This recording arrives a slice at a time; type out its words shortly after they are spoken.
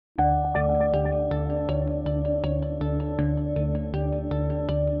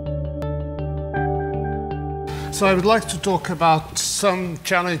So I would like to talk about some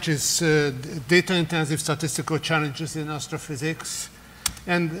challenges, data-intensive statistical challenges in astrophysics.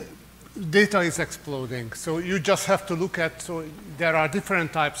 And data is exploding. So you just have to look at, so there are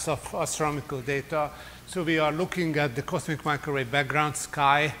different types of astronomical data. So we are looking at the cosmic microwave background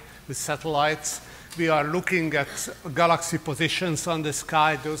sky with satellites. We are looking at galaxy positions on the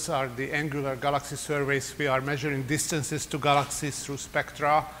sky. Those are the angular galaxy surveys. We are measuring distances to galaxies through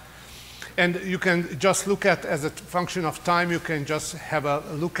spectra. And you can just look at, as a function of time, you can just have a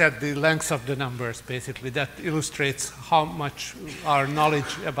look at the length of the numbers, basically. That illustrates how much our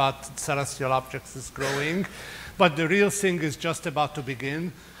knowledge about celestial objects is growing. But the real thing is just about to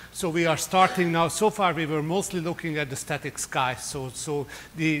begin. So we are starting now. So far, we were mostly looking at the static sky. So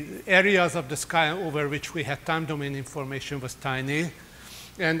the areas of the sky over which we had time domain information was tiny.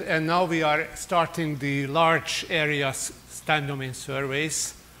 And now we are starting the large areas time domain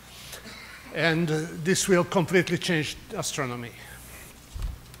surveys. And this will completely change astronomy.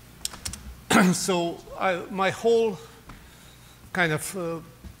 So my whole kind of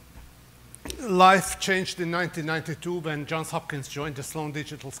life changed in 1992 when Johns Hopkins joined the Sloan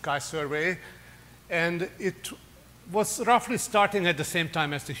Digital Sky Survey. And it was roughly starting at the same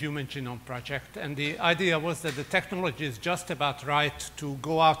time as the Human Genome Project. And the idea was that the technology is just about right to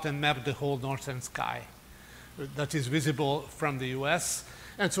go out and map the whole northern sky that is visible from the US.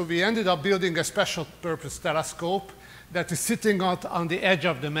 And so we ended up building a special purpose telescope that is sitting out on the edge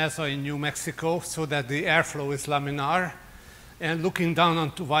of the mesa in New Mexico so that the airflow is laminar and looking down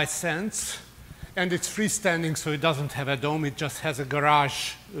onto white sands. And it's freestanding, so it doesn't have a dome. It just has a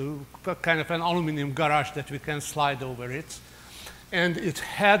garage, kind of an aluminum garage that we can slide over it. And it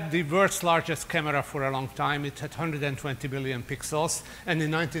had the world's largest camera for a long time. It had 120 billion pixels. And in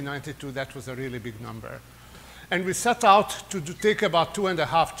 1992, that was a really big number. And we set out to take about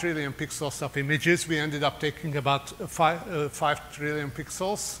 2.5 trillion pixels of images. We ended up taking about 5 trillion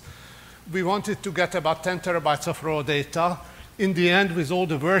pixels. We wanted to get about 10 terabytes of raw data. In the end, with all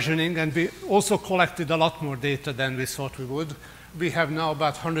the versioning, and we also collected a lot more data than we thought we would. We have now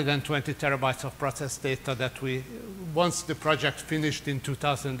about 120 terabytes of processed data that we, once the project finished in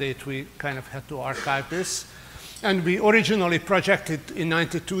 2008, we kind of had to archive this. And we originally projected in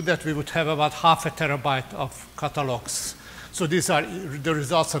 92 that we would have about 0.5 terabyte of catalogs. So these are the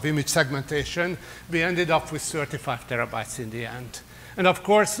results of image segmentation. We ended up with 35 terabytes in the end. And of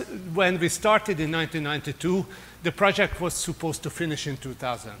course, when we started in 1992, the project was supposed to finish in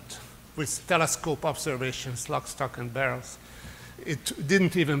 2000 with telescope observations, lock, stock, and barrels. It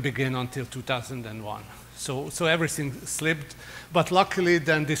didn't even begin until 2001. So everything slipped. But luckily,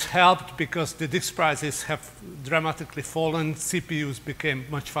 then this helped because the disk prices have dramatically fallen. CPUs became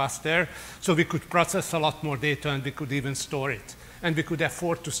much faster. So we could process a lot more data, and we could even store it. And we could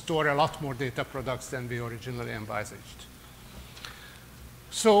afford to store a lot more data products than we originally envisaged.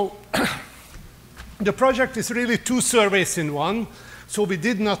 So the project is really 2 surveys in one. So we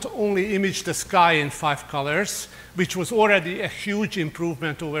did not only image the sky in 5 colors, which was already a huge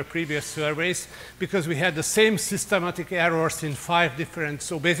improvement over previous surveys, because we had the same systematic errors in 5 different,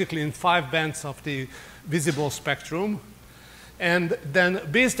 so basically in 5 bands of the visible spectrum. And then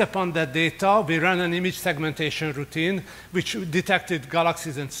based upon that data, we ran an image segmentation routine, which detected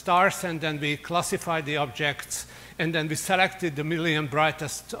galaxies and stars, and then we classified the objects. And then we selected the million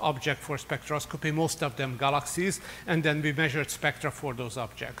brightest object for spectroscopy, most of them galaxies, and then we measured spectra for those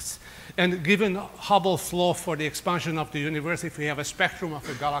objects. And given Hubble's law for the expansion of the universe, if we have a spectrum of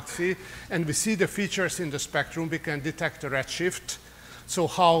a galaxy and we see the features in the spectrum, we can detect the redshift. So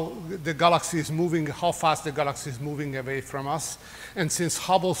how the galaxy is moving, how fast the galaxy is moving away from us. And since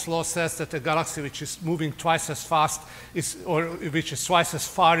Hubble's law says that a galaxy which is moving twice as fast or which is twice as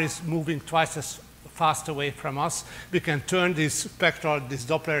far is moving twice as fast away from us, we can turn these spectral, these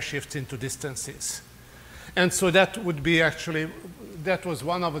Doppler shifts into distances. And so that would be actually, that was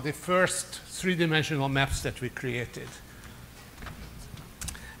one of the first 3-dimensional maps that we created.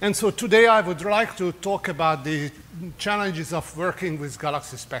 And so today I would like to talk about the challenges of working with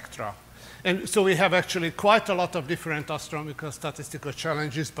galaxy spectra. And so we have actually quite a lot of different astronomical statistical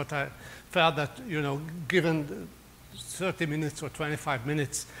challenges, but I felt that, given 30 minutes or 25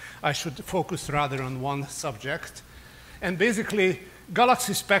 minutes, I should focus rather on one subject. And basically,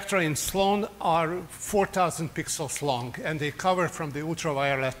 galaxy spectra in Sloan are 4,000 pixels long, and they cover from the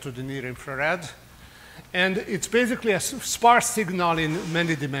ultraviolet to the near infrared. And it's basically a sparse signal in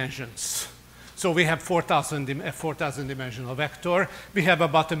many dimensions. So we have 4,000 dimensional vector. We have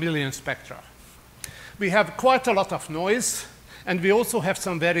about 1 million spectra. We have quite a lot of noise, and we also have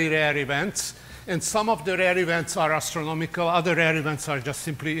some very rare events. And some of the rare events are astronomical, other rare events are just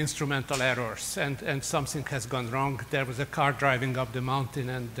simply instrumental errors, and something has gone wrong. There was a car driving up the mountain,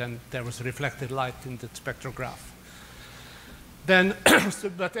 and then there was reflected light in the spectrograph. Then,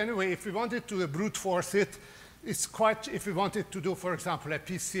 but anyway, if we wanted to brute force it, it's quite, if we wanted to do, for example, a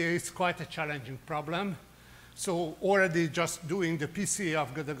PCA, it's quite a challenging problem. So already just doing the PCA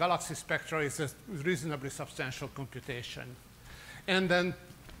of the galaxy spectra is a reasonably substantial computation. And then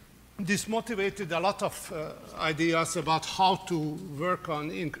this motivated a lot of ideas about how to work on,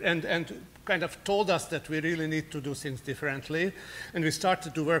 and kind of told us that we really need to do things differently. And we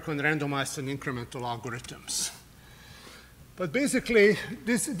started to work on randomized and incremental algorithms. But basically,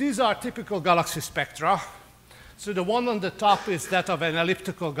 these are typical galaxy spectra. So the one on the top is that of an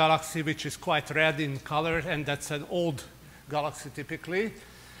elliptical galaxy, which is quite red in color, and that's an old galaxy typically.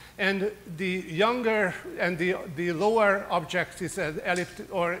 And the younger and the lower object is an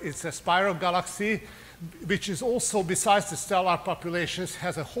it's a spiral galaxy, which is also, besides the stellar populations,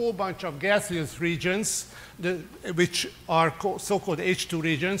 has a whole bunch of gaseous regions, which are so-called H2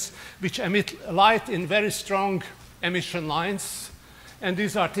 regions, which emit light in very strong emission lines. And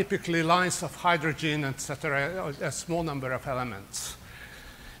these are typically lines of hydrogen, etc., a small number of elements.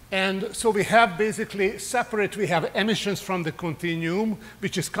 And so we have basically separate, we have emissions from the continuum,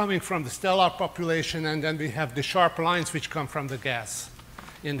 which is coming from the stellar population, and then we have the sharp lines which come from the gas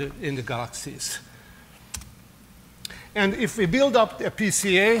in the galaxies. And if we build up a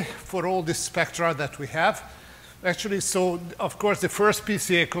PCA for all this spectra that we have, actually, so of course the first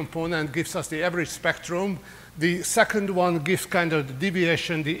PCA component gives us the average spectrum. The second one gives kind of the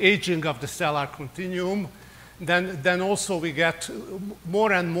deviation, the aging of the stellar continuum. Then also we get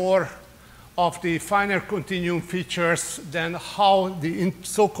more and more of the finer continuum features than how the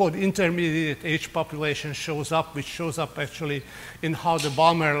so-called intermediate age population shows up, which shows up actually in how the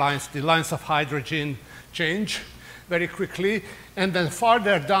Balmer lines, the lines of hydrogen, change very quickly. And then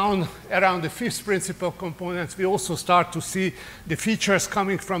farther down around the fifth principal components, we also start to see the features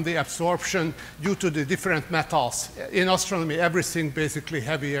coming from the absorption due to the different metals. In astronomy, everything basically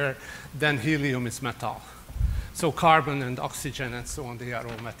heavier than helium is metal. So carbon and oxygen and so on, they are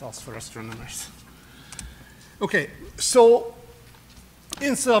all metals for astronomers. Okay, so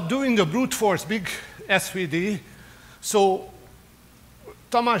instead of doing the brute force big SVD, so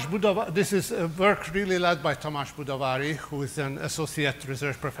Tamás Budavári, this is a work really led by Tamás Budavári, who is an associate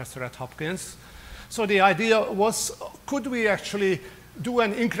research professor at Hopkins. So the idea was, could we actually do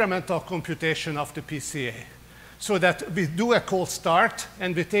an incremental computation of the PCA? So that we do a cold start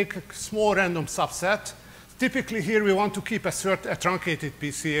and we take a small random subset. Typically here we want to keep a truncated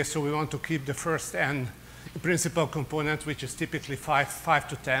PCA, so we want to keep the first n principal component, which is typically 5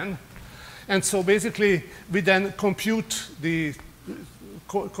 to 10. And so basically we then compute the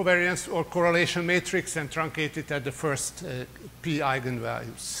covariance or correlation matrix and truncate it at the first p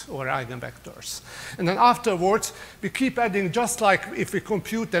eigenvalues or eigenvectors. And then afterwards, we keep adding, just like if we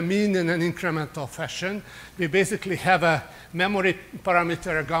compute a mean in an incremental fashion, we basically have a memory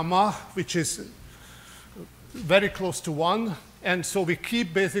parameter gamma, which is very close to 1. And so we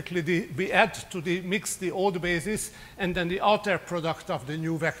keep basically, we add to the mix the old basis and then the outer product of the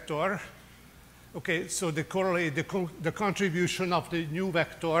new vector. Okay, so the contribution of the new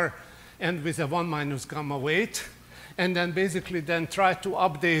vector and with a 1 minus gamma weight. And then basically then try to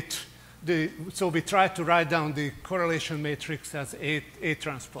update so we try to write down the correlation matrix as A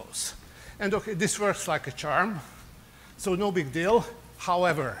transpose. And okay, this works like a charm, so no big deal.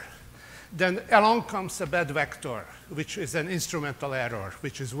 However, then along comes a bad vector, which is an instrumental error,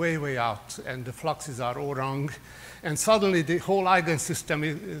 which is way, way out, and the fluxes are all wrong. And suddenly the whole eigensystem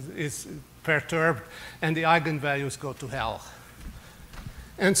is perturbed, and the eigenvalues go to hell.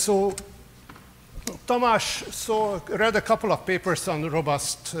 And so Tamás read a couple of papers on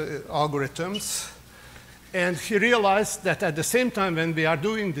robust algorithms, and he realized that at the same time when we are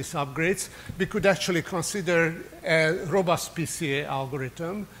doing these upgrades, we could actually consider a robust PCA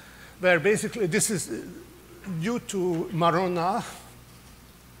algorithm, where basically this is due to Marona.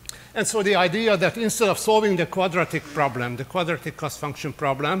 And so the idea that instead of solving the quadratic problem, the quadratic cost function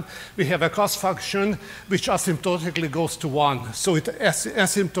problem, we have a cost function which asymptotically goes to 1. So it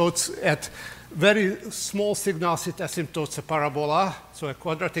asymptotes at very small signals, it asymptotes a parabola, so a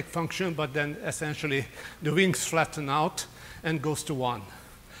quadratic function, but then essentially the wings flatten out and goes to 1.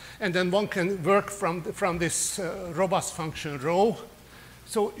 And then one can work from this robust function rho.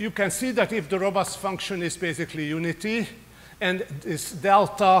 So you can see that if the robust function is basically unity, and this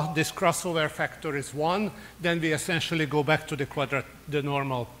delta, this crossover factor is 1, then we essentially go back to the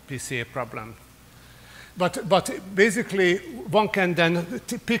normal PCA problem. But basically, one can then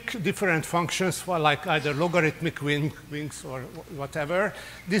pick different functions for like either logarithmic wings or whatever.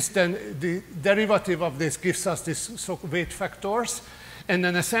 This then, the derivative of this gives us these weight factors. And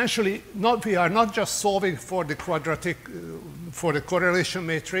then essentially, we are not just solving for the quadratic, for the correlation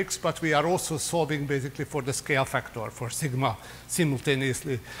matrix, but we are also solving basically for the scale factor, for sigma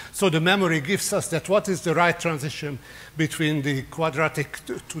simultaneously. So the memory gives us that what is the right transition between the quadratic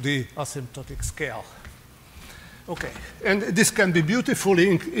to the asymptotic scale. Okay, and this can be beautifully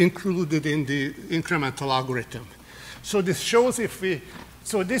included in the incremental algorithm. So this shows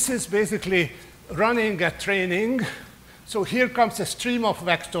so this is basically running a training. So here comes a stream of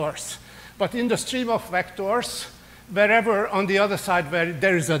vectors. But in the stream of vectors, wherever on the other side where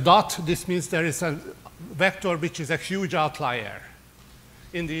there is a dot, this means there is a vector which is a huge outlier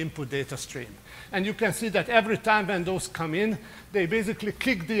in the input data stream. And you can see that every time when those come in, they basically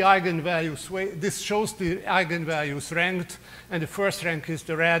kick the eigenvalues. This shows the eigenvalues ranked, and the first rank is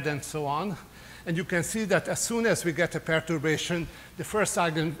the red, and so on. And you can see that as soon as we get a perturbation, the first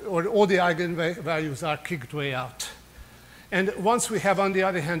all the eigenvalues are kicked way out. And once we have, on the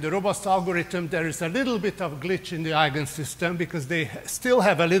other hand, the robust algorithm, there is a little bit of glitch in the eigensystem because they still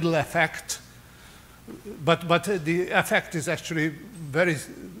have a little effect, but the effect is actually very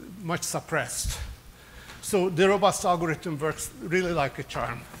much suppressed. So the robust algorithm works really like a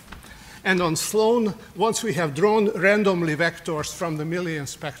charm. And on Sloan, once we have drawn randomly vectors from the million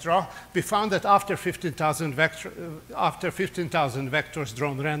spectra, we found that after 15,000 vectors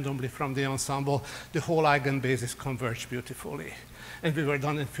drawn randomly from the ensemble, the whole eigenbasis converged beautifully. And we were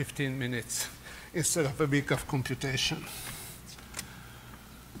done in 15 minutes instead of a week of computation.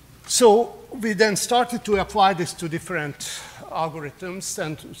 So we then started to apply this to different algorithms,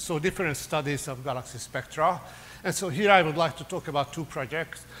 and so different studies of galaxy spectra. And so here I would like to talk about two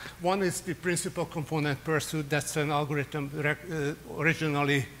projects. One is the principal component pursuit. That's an algorithm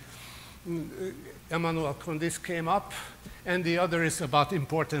originally Emmanuel Condis came up. And the other is about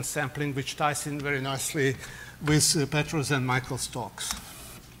importance sampling, which ties in very nicely with Petro's and Michael's talks.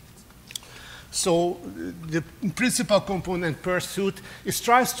 So the principal component pursuit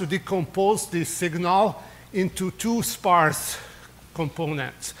tries to decompose the signal into two sparse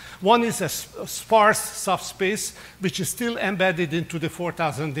components. One is a sparse subspace, which is still embedded into the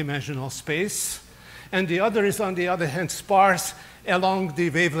 4,000 dimensional space. And the other is, on the other hand, sparse along the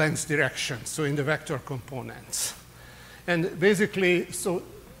wavelength direction, so in the vector components. And basically, so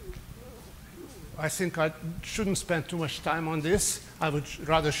I think I shouldn't spend too much time on this. I would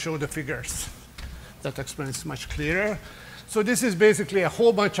rather show the figures. That explains much clearer. So this is basically a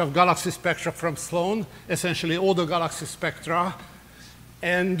whole bunch of galaxy spectra from Sloan, essentially all the galaxy spectra.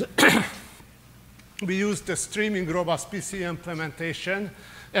 And we used the streaming robust PC implementation.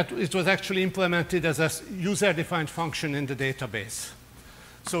 It was actually implemented as a user-defined function in the database.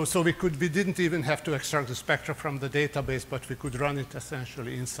 So we didn't even have to extract the spectra from the database, but we could run it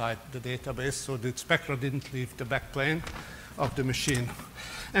essentially inside the database. So the spectra didn't leave the backplane of the machine.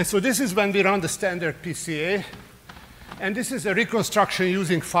 And so this is when we run the standard PCA. And this is a reconstruction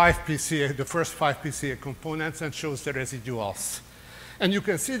using 5 PCA, the first 5 PCA components, and shows the residuals. And you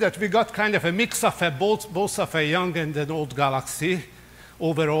can see that we got kind of a mix of both of a young and an old galaxy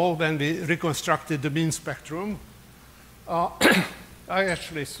overall when we reconstructed the mean spectrum. So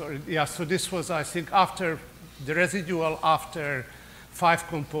this was, I think, after the residual after 5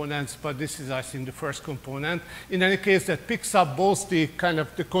 components, but this is, I think, the first component. In any case, that picks up both the kind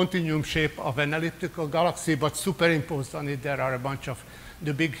of the continuum shape of an elliptical galaxy, but superimposed on it, there are a bunch of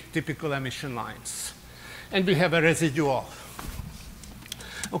the big typical emission lines. And we have a residual.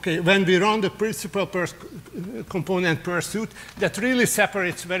 Okay, when we run the principal component pursuit, that really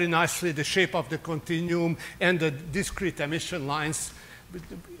separates very nicely the shape of the continuum and the discrete emission lines.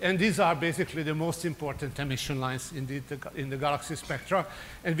 And these are basically the most important emission lines in the galaxy spectra.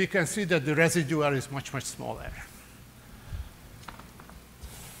 And we can see that the residual is much, much smaller.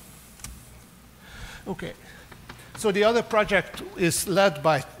 Okay. So the other project is led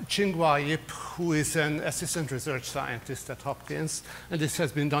by Qinghua Yip, who is an assistant research scientist at Hopkins. And this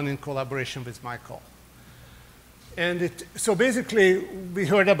has been done in collaboration with Michael. And so basically, we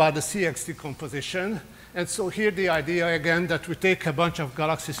heard about the CX decomposition. And so here the idea, again, that we take a bunch of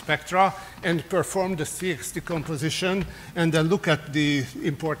galaxy spectra and perform the CX decomposition and then look at the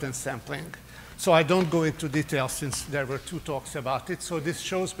importance sampling. So I don't go into detail since there were 2 talks about it. So this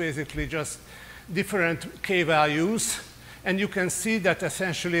shows basically just different K values. And you can see that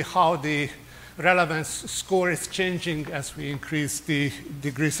essentially how the relevance score is changing as we increase the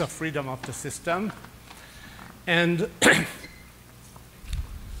degrees of freedom of the system. And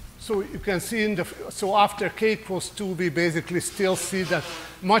So you can see so after k equals 2, we basically still see that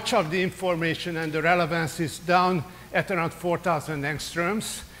much of the information and the relevance is down at around 4,000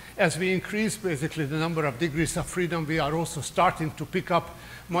 angstroms. As we increase basically the number of degrees of freedom, we are also starting to pick up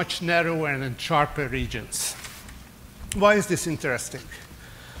much narrower and sharper regions. Why is this interesting?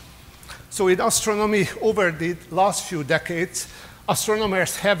 So in astronomy, over the last few decades,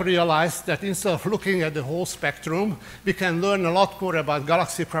 astronomers have realized that instead of looking at the whole spectrum, we can learn a lot more about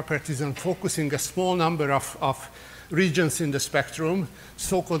galaxy properties and focusing a small number of regions in the spectrum,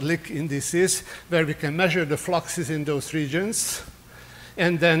 so-called Lick indices, where we can measure the fluxes in those regions.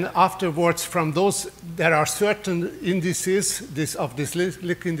 And then afterwards, from those, there are certain indices of these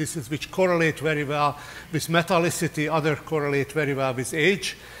Lick indices which correlate very well with metallicity, others correlate very well with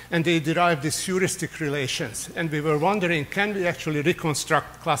age, and they derive these heuristic relations. And we were wondering, can we actually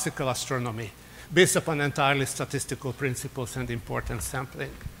reconstruct classical astronomy based upon entirely statistical principles and importance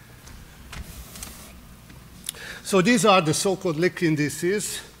sampling? So these are the so-called Lick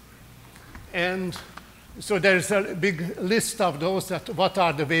indices, and so there's a big list of those, that what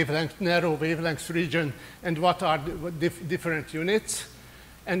are the wavelength, narrow wavelength region, and what are the different units.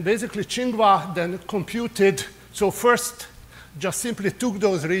 And basically Tsinghua then computed, so first just simply took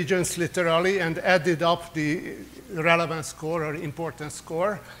those regions literally and added up the relevance score or importance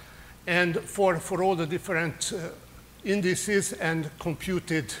score, and for all the different indices, and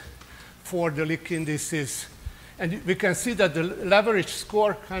computed for the Lick indices. And we can see that the leverage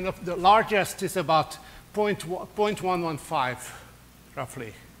score, kind of the largest, is about 0.115,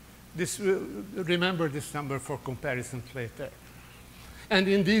 roughly. Remember this number for comparisons later. And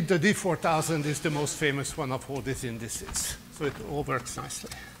indeed, the D4000 is the most famous one of all these indices. So it all works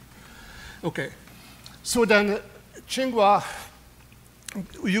nicely. OK. So then Tsinghua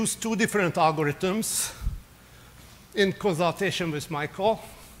used two different algorithms in consultation with Michael.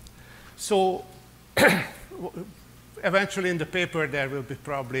 So eventually in the paper, there will be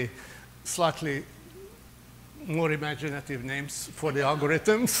probably slightly more imaginative names for the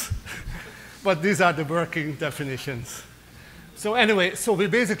algorithms. But these are the working definitions. So anyway, so we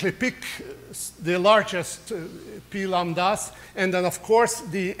basically pick the largest p lambdas, and then of course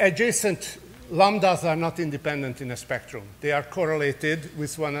the adjacent lambdas are not independent in a spectrum. They are correlated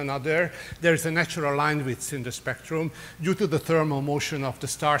with one another. There is a natural line width in the spectrum due to the thermal motion of the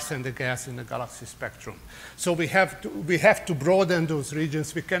stars and the gas in the galaxy spectrum. So we have to broaden those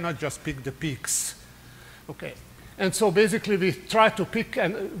regions. We cannot just pick the peaks. Okay. And so basically we try to pick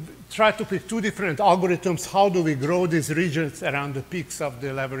two different algorithms. How do we grow these regions around the peaks of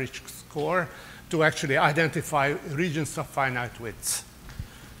the leverage score to actually identify regions of finite widths?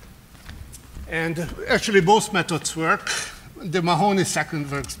 And actually both methods work. The Mahoney second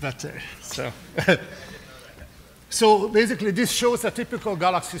works better. So basically this shows a typical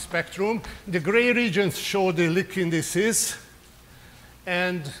galaxy spectrum. The gray regions show the Lick indices,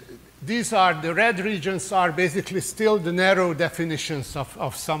 and these are, the red regions are basically still the narrow definitions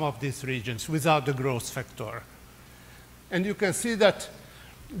of some of these regions without the growth factor. And you can see that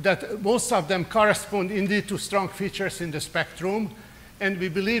most of them correspond indeed to strong features in the spectrum. And we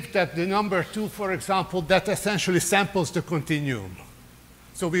believe that the number 2, for example, that essentially samples the continuum.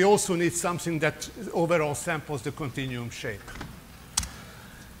 So we also need something that overall samples the continuum shape.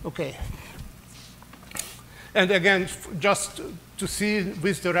 OK. And again, just to see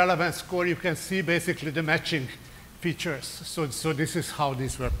with the relevance score, you can see basically the matching features. So this is how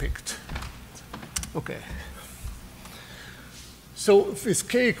these were picked. OK. So with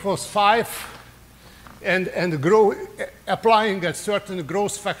k equals 5, and applying a certain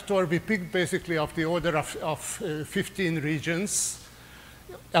growth factor, we picked basically of the order of 15 regions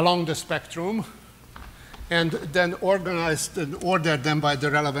along the spectrum, and then organized and ordered them by the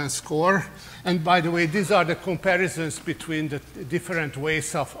relevance score. And by the way, these are the comparisons between the different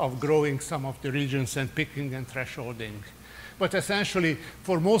ways of growing some of the regions and picking and thresholding. But essentially,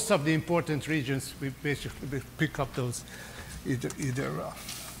 for most of the important regions, we basically pick up those either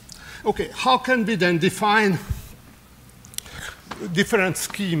OK, how can we then define different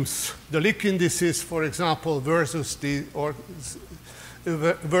schemes? The Lick indices, for example, versus the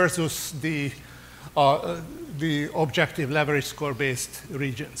objective leverage score-based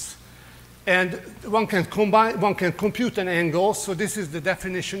regions. And one can compute an angle. So this is the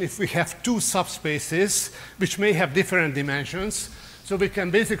definition if we have two subspaces, which may have different dimensions. So we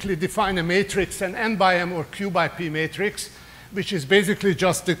can basically define a matrix, an n by m or q by p matrix, which is basically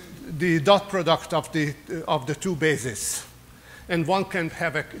just the dot product of the two bases. And one can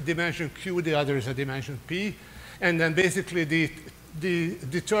have a dimension q, the other is a dimension p. And then basically the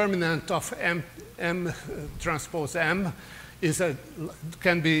determinant of m transpose m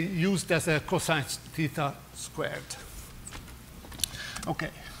can be used as a cosine theta squared. Okay.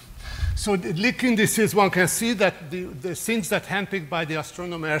 So the Lick indices, one can see that the things that handpicked by the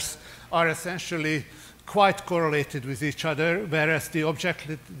astronomers are essentially quite correlated with each other, whereas the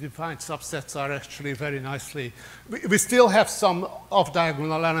object-defined subsets are actually very nicely. We still have some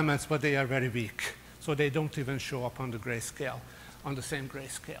off-diagonal elements, but they are very weak. So they don't even show up on the grayscale, on the same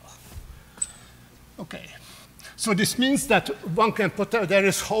grayscale. Okay. So this means that one can there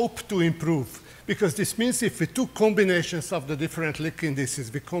is hope to improve. Because this means if we took combinations of the different Lick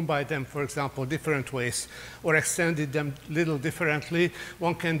indices, we combine them, for example, different ways, or extended them a little differently,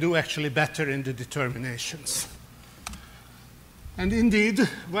 one can do actually better in the determinations. And indeed,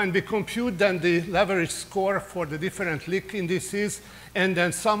 when we compute then the leverage score for the different Lick indices, and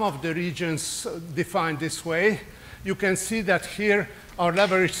then some of the regions defined this way, you can see that here our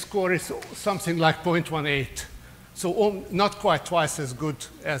leverage score is something like 0.18. So not quite twice as good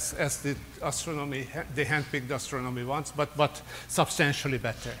as the astronomy, the handpicked astronomy ones, but substantially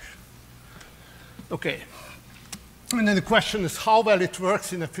better. Okay. And then the question is how well it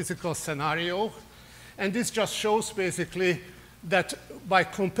works in a physical scenario. And this just shows basically that by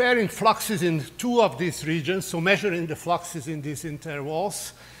comparing fluxes in two of these regions, so measuring the fluxes in these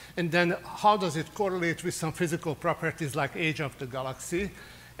intervals, and then how does it correlate with some physical properties like age of the galaxy.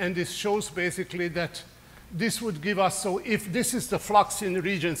 And this shows basically that this would give us, so if this is the flux in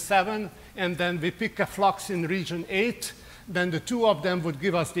region 7, and then we pick a flux in region 8, then the two of them would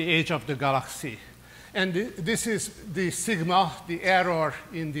give us the age of the galaxy. And this is the sigma, the error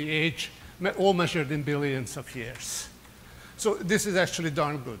in the age, all measured in billions of years. So this is actually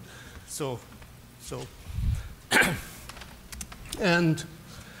darn good. And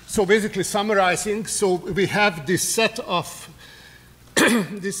so basically summarizing, so we have this set of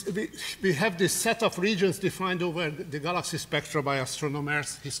we have this set of regions defined over the galaxy spectra by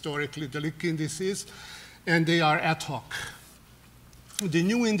astronomers, historically, the Lick indices, and they are ad hoc. The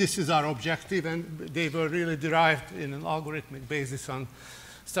new indices are objective, and they were really derived in an algorithmic basis on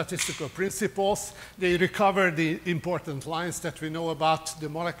statistical principles. They recover the important lines that we know about, the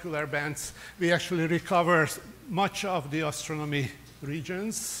molecular bands. We actually recover much of the astronomy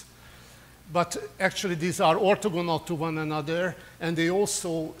regions. But actually, these are orthogonal to one another, and they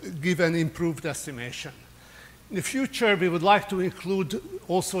also give an improved estimation. In the future, we would like to include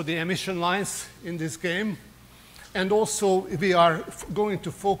also the emission lines in this game. And also, we are going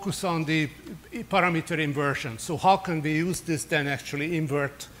to focus on the parameter inversion. So how can we use this then actually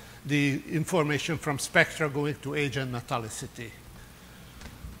invert the information from spectra going to age and metallicity?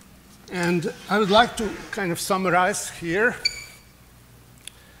 And I would like to kind of summarize here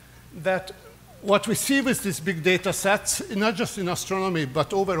that what we see with these big data sets, not just in astronomy,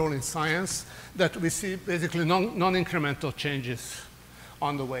 but overall in science, that we see basically non-incremental changes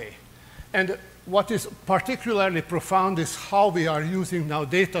on the way. And what is particularly profound is how we are using now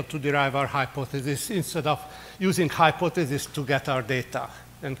data to derive our hypothesis instead of using hypotheses to get our data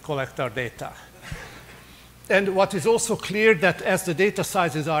and collect our data. And what is also clear that as the data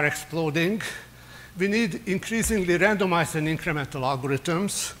sizes are exploding, we need increasingly randomized and incremental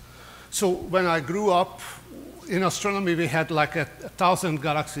algorithms. So when I grew up, in astronomy, we had like 1,000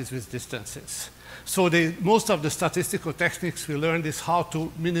 galaxies with distances. So most of the statistical techniques we learned is how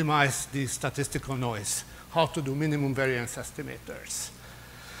to minimize the statistical noise, how to do minimum variance estimators.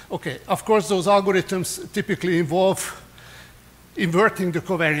 Okay, of course, those algorithms typically involve inverting the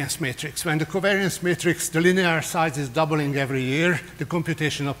covariance matrix. When the covariance matrix, the linear size is doubling every year, the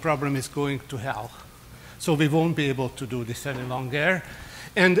computational problem is going to hell. So we won't be able to do this any longer.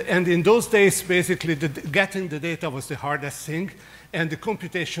 And in those days, basically, getting the data was the hardest thing, and the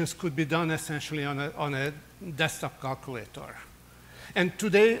computations could be done essentially on a desktop calculator. And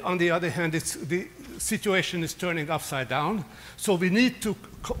today, on the other hand, the situation is turning upside down. So we need to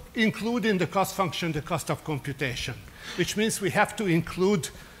include in the cost function the cost of computation, which means we have to include,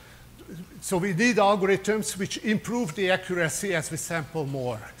 so we need algorithms which improve the accuracy as we sample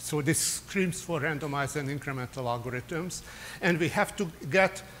more. So this screams for randomized and incremental algorithms. And we have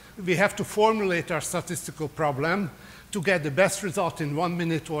to formulate our statistical problem to get the best result in 1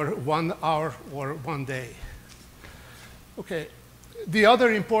 minute or 1 hour or 1 day. Okay. The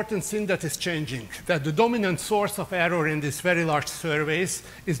other important thing that is changing, that the dominant source of error in these very large surveys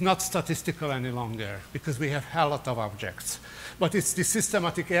is not statistical any longer, because we have a lot of objects. But it's the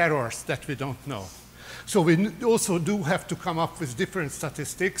systematic errors that we don't know. So we also do have to come up with different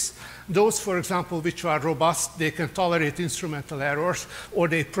statistics. Those, for example, which are robust, they can tolerate instrumental errors, or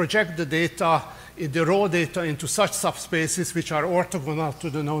they project the data, the raw data, into such subspaces which are orthogonal to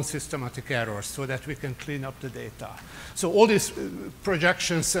the known systematic errors, so that we can clean up the data. So all these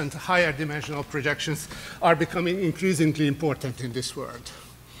projections and higher dimensional projections are becoming increasingly important in this world.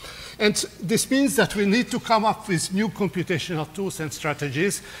 And this means that we need to come up with new computational tools and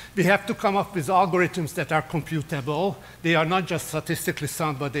strategies. We have to come up with algorithms that are computable. They are not just statistically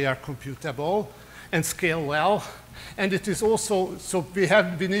sound, but they are computable and scale well. And it is also, so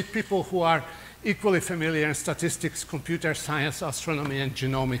we need people who are equally familiar in statistics, computer science, astronomy, and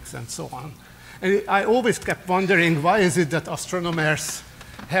genomics, and so on. And I always kept wondering, why is it that astronomers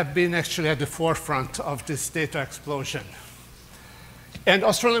have been actually at the forefront of this data explosion? And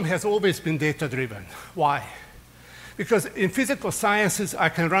astronomy has always been data-driven. Why? Because in physical sciences, I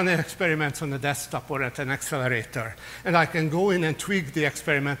can run experiments on a desktop or at an accelerator, and I can go in and tweak the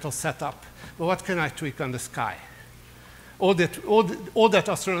experimental setup. But what can I tweak on the sky? All that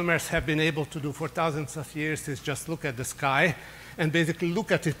astronomers have been able to do for thousands of years is just look at the sky and basically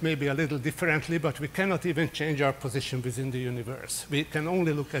look at it maybe a little differently, but we cannot even change our position within the universe. We can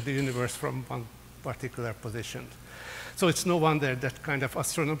only look at the universe from one particular position. So it's no wonder that kind of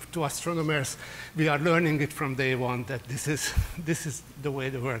to astronomers, we are learning it from day one that this is the way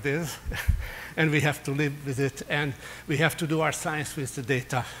the world is, and we have to live with it, and we have to do our science with the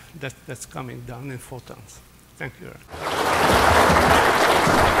data that's coming down in photons. Thank you.